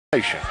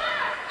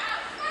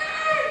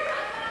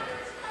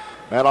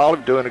Matt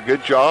Olive doing a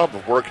good job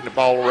of working the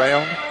ball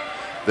around.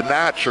 The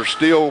Knights are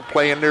still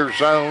playing their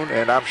zone,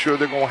 and I'm sure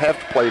they're going to have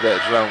to play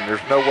that zone.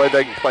 There's no way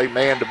they can play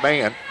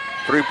man-to-man.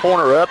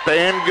 Three-pointer up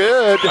and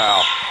good.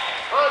 Wow.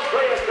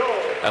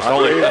 That's the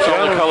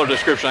only color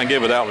description I can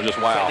give it. That was just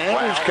wow.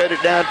 Fernandez cut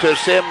it down to a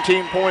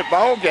 17-point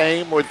ball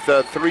game with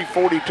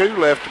 3:42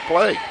 left to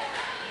play.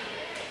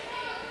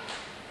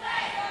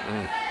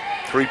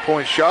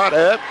 Three-point shot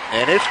up,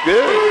 and it's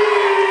good.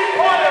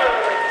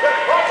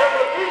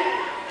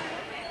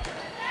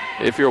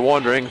 If you're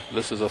wondering,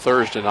 this is a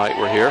Thursday night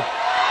we're here. Wow.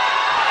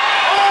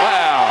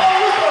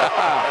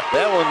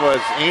 That one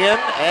was in,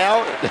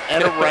 out,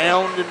 and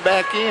around and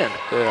back in.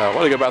 Yeah,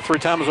 what, did it go about 3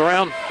 times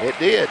around? It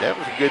did. That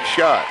was a good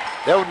shot.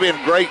 That would have been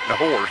great in the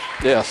horse.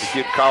 Yes. If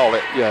you'd call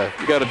it. Yeah,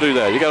 you got to do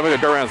that. You got to make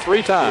it go around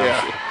 3 times.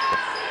 Yeah.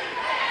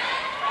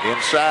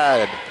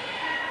 Inside.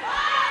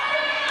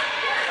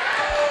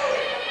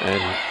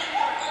 And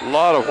a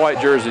lot of white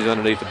jerseys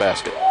underneath the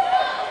basket.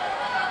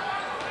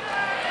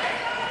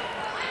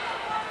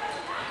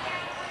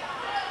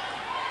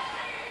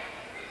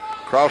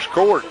 Cross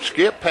court,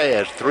 skip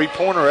pass,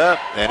 three-pointer up,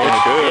 and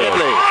it's good.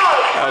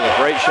 That was a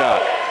great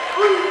shot.